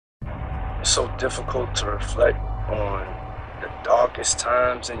It's so difficult to reflect on the darkest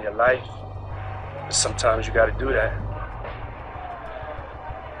times in your life, but sometimes you gotta do that.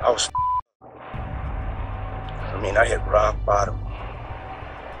 I hit rock bottom,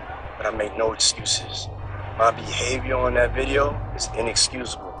 but I made no excuses. My behavior on that video is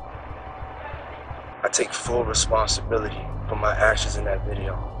inexcusable. I take full responsibility for my actions in that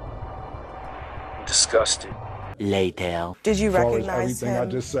video. I'm disgusted. Later. Did you recognize everything him? I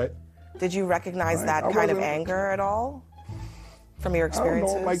just said. Did you recognize that kind of anger at all from your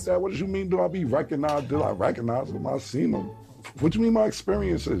experiences? I don't know like that. What do you mean? Do I be recognized? Did I recognize him? I seen him. What do you mean my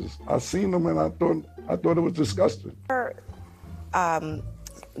experiences? I seen him and I thought it was disgusting.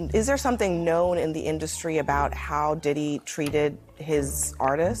 Is there something known in the industry about how Diddy treated his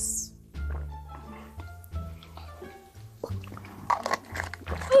artists?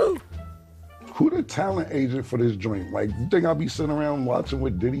 Who the talent agent for this joint? Like, you think I'll be sitting around watching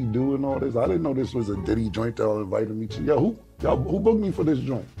what Diddy do and all this? I didn't know this was a Diddy joint that y'all invited me to. Yo, who booked me for this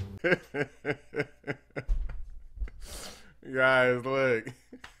joint? Guys, look,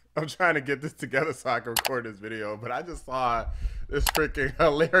 I'm trying to get this together so I can record this video, but I just saw this freaking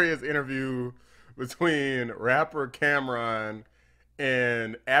hilarious interview between rapper Camron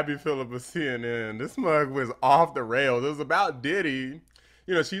and Abby Phillip of CNN. This mug was off the rails. It was about Diddy.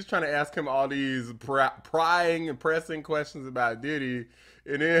 You know, she's trying to ask him all these prying and pressing questions about Diddy,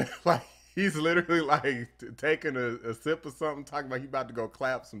 and then like he's literally like taking a sip of something, talking about he about to go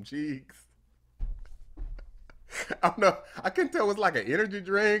clap some cheeks. I don't know. I couldn't tell it was like an energy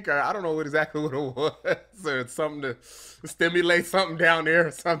drink, or I don't know exactly what it was, or something to stimulate something down there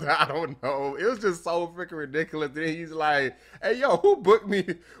or something. I don't know. It was just so freaking ridiculous. Then he's like, "Hey, yo, who booked me?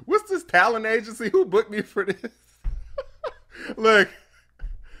 What's this talent agency? Who booked me for this?" Look,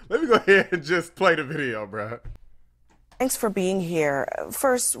 let me go ahead and just play the video, bro. Thanks for being here.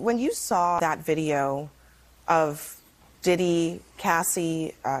 First, when you saw that video of Diddy,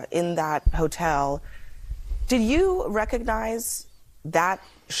 Cassie in that hotel, did you recognize that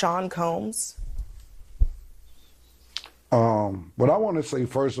Sean Combs? What I want to say,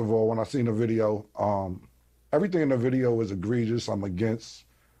 first of all, when I seen the video, everything in the video was egregious. I'm against.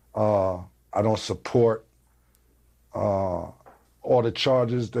 I don't support all the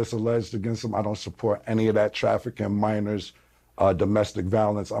charges that's alleged against him. I don't support any of that trafficking, minors, domestic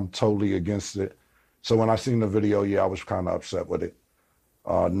violence. I'm totally against it. So when I seen the video, yeah, I was kind of upset with it.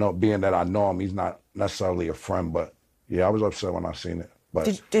 Being that I know him, he's not necessarily a friend, but yeah, I was upset when I seen it.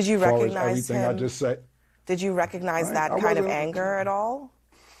 But did you recognize everything him? I just said. Did you recognize that kind of anger at all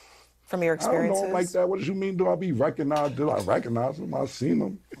from your experiences? I don't know like that. What do you mean? Do I be recognized? Did I recognize him? I seen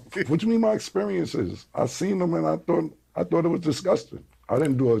him. What do you mean my experiences? I seen him and I thought it was disgusting. I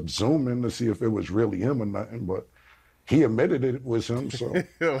didn't do a zoom in to see if it was really him or nothing, but he admitted it was him. So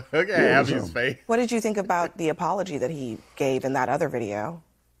look at Abby's face. What did you think about the apology that he gave in that other video?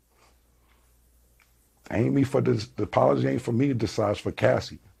 Ain't me for this. The apology ain't for me to decide. For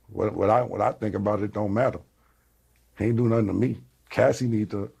Cassie. What I think about it don't matter. He ain't do nothing to me. Cassie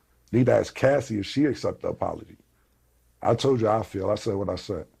need to ask Cassie if she accept the apology. I told you how I feel. I said what I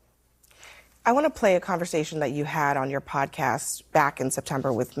said. I want to play a conversation that you had on your podcast back in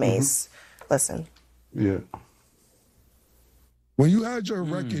September with Mace. Listen. Yeah. When you had your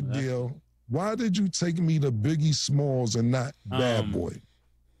record deal, why did you take me to Biggie Smalls and not Bad Boy?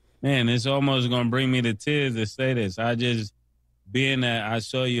 Man, it's almost gonna bring me to tears to say this. I just, being that I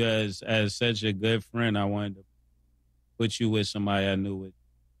saw you as such a good friend, I wanted to put you with somebody I knew with.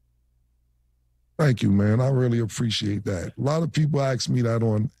 Thank you, man. I really appreciate that. A lot of people ask me that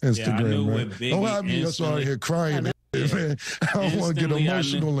on Instagram, man. Don't have me just out here crying, man. I don't want to get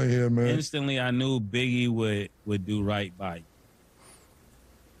emotional in here, man. Instantly, I knew Biggie would do right by you.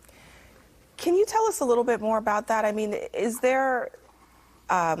 Can you tell us a little bit more about that? I mean, is there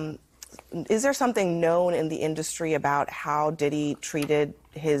something known in the industry about how Diddy treated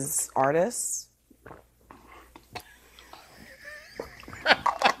his artists?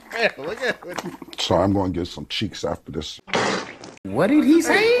 Look at So I'm going to get some cheeks after this. What did he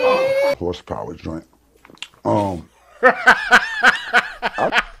say? Horsepower joint. Bro,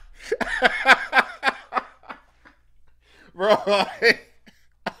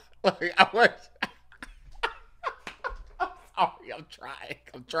 I was.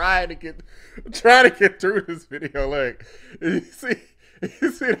 I'm trying to get through this video. Look, you see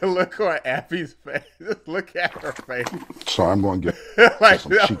the look on Abby's face. Just look at her face. So I'm going to get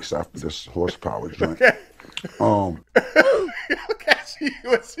some cheeks after this horsepower joint. Look at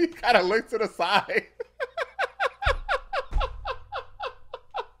she kind of looks to the side.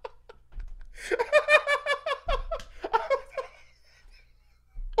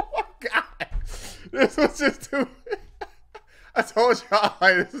 Oh my God. This was just too. I told y'all,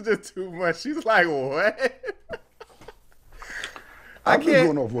 like, this is just too much. She's like, what? I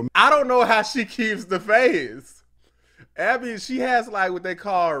can't. I don't know how she keeps the face. Abby, she has like what they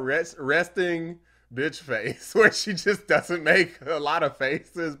call resting bitch face, where she just doesn't make a lot of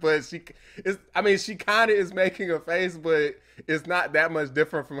faces, but she kind of is making a face, but it's not that much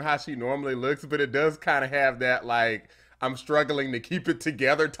different from how she normally looks, but it does kind of have that like, I'm struggling to keep it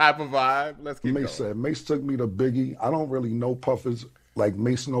together type of vibe. Let's keep going. Said, Mace took me to Biggie. I don't really know Puffers like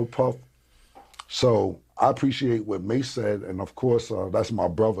Mace know Puff. So I appreciate what Mace said. And of course, that's my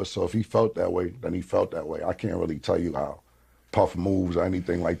brother. So if he felt that way, then he felt that way. I can't really tell you how Puff moves or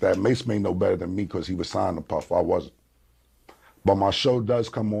anything like that. Mace may know better than me because he was signed to Puff. I wasn't. But my show does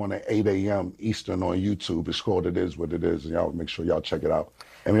come on at 8 a.m. Eastern on YouTube. It's called It Is What It Is. And y'all make sure y'all check it out.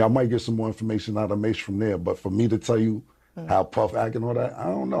 I mean, I might get some more information out of Mace from there. But for me to tell you how Puff act and all that, I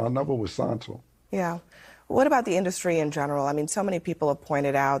don't know. I never was signed to him. Yeah. What about the industry in general? I mean, so many people have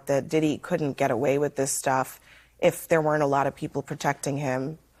pointed out that Diddy couldn't get away with this stuff if there weren't a lot of people protecting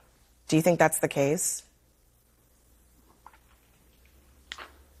him. Do you think that's the case?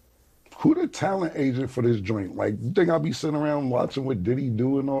 Who the talent agent for this joint? Like, you think I'll be sitting around watching what Diddy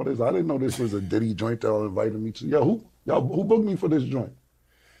do and all this? I didn't know this was a Diddy joint that y'all invited me to. Yo, who booked me for this joint?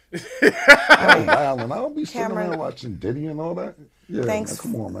 I don't be sitting around watching Diddy and all that. Yeah, thanks,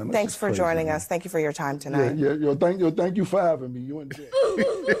 man, come on, man. That's thanks for crazy, joining man. us. Thank you for your time tonight. Yeah, thank you for having me. You and Jay.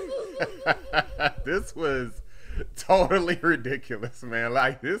 This was totally ridiculous, man.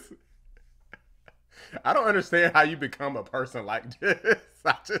 Like this, I don't understand how you become a person like this.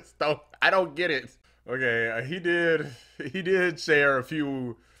 I don't get it. Okay, he did share a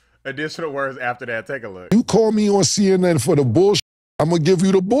few additional words after that. Take a look. You call me on CNN for the bullshit, I'm gonna give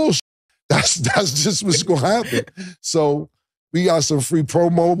you the bullshit. That's just what's gonna happen. So we got some free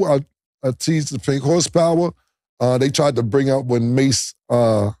promo. I teased the Pink Horsepower. They tried to bring up when Mace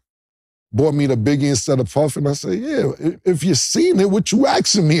bought me the Biggie instead of Puff, and I said, yeah, if you seen it, what you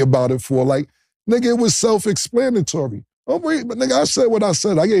asking me about it for? Like, nigga, it was self-explanatory. Oh, wait, but nigga, I said what I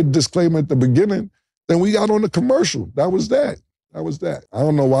said. I gave a disclaimer at the beginning. Then we got on the commercial. That was that. I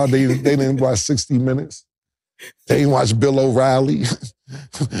don't know why they didn't watch 60 Minutes. They didn't watch Bill O'Reilly.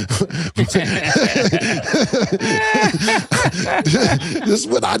 This is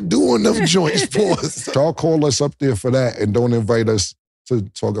what I do in them joints, boys. Y'all call us up there for that and don't invite us to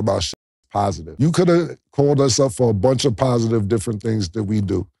talk about shit positive. You could have called us up for a bunch of positive different things that we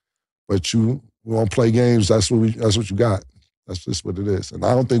do, but you want to play games. That's what you got. That's just what it is. And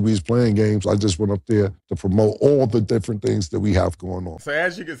I don't think we was playing games. I just went up there to promote all the different things that we have going on. So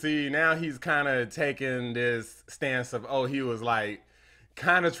as you can see, now he's kind of taking this stance of, oh, he was like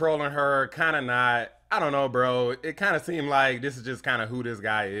kind of trolling her, kind of not. I don't know, bro. It kind of seemed like this is just kind of who this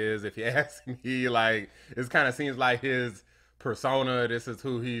guy is. If you ask me, like, it kind of seems like his persona. This is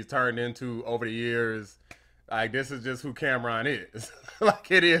who he's turned into over the years. Like, this is just who Camron is. Like,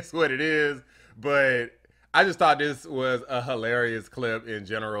 it is what it is. But I just thought this was a hilarious clip in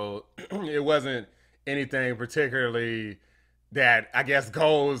general. It wasn't anything particularly that I guess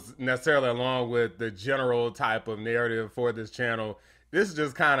goes necessarily along with the general type of narrative for this channel. This is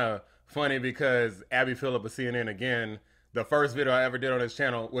just kind of funny because Abby Phillip of CNN, again, the first video I ever did on this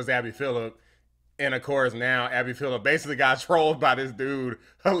channel was Abby Phillip. And of course now Abby Phillip basically got trolled by this dude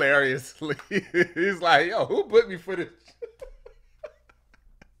hilariously. He's like, yo, who put me for this?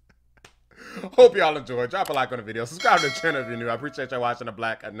 Hope y'all enjoyed. Drop a like on the video. Subscribe to the channel if you're new. I appreciate y'all watching the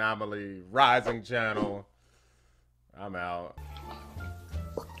Black Anomaly Rising channel. I'm out.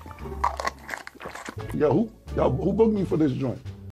 Yo, who booked me for this joint?